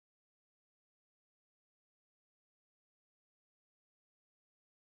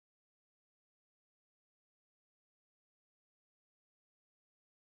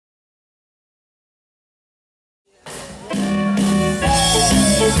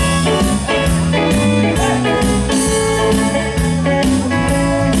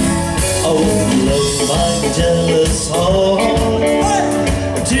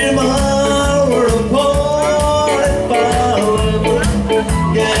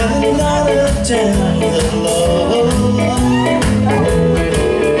chance at love.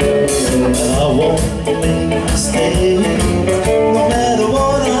 And I won't make you stay, no matter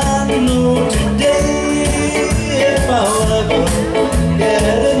what I know today. If I'll ever get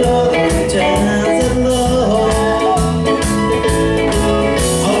another chance at love,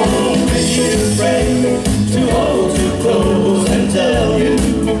 I won't be afraid to hold you close and tell you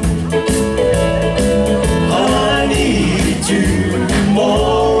how I need you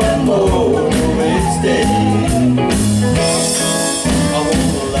more and more each day. I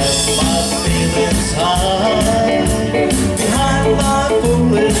won't let my feelings hide behind my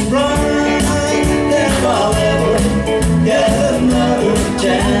foolish pride. If I'll ever get another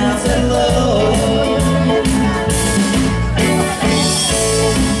chance at love,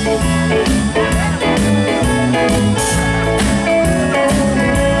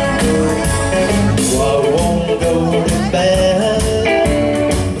 I won't go to bed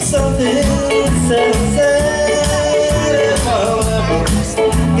with something said. If I'll ever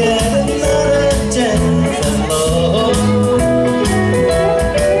get another chance at love,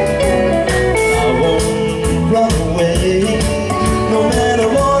 I won't run away, no matter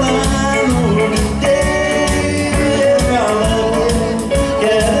what I know today. If I'll ever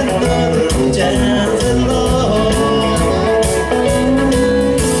get another chance at love,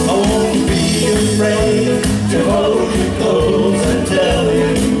 I won't be afraid to hold you close and tell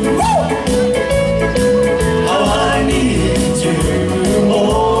you how I need you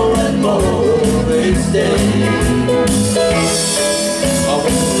more and more each day. I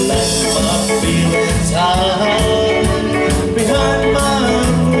won't let my feelings hide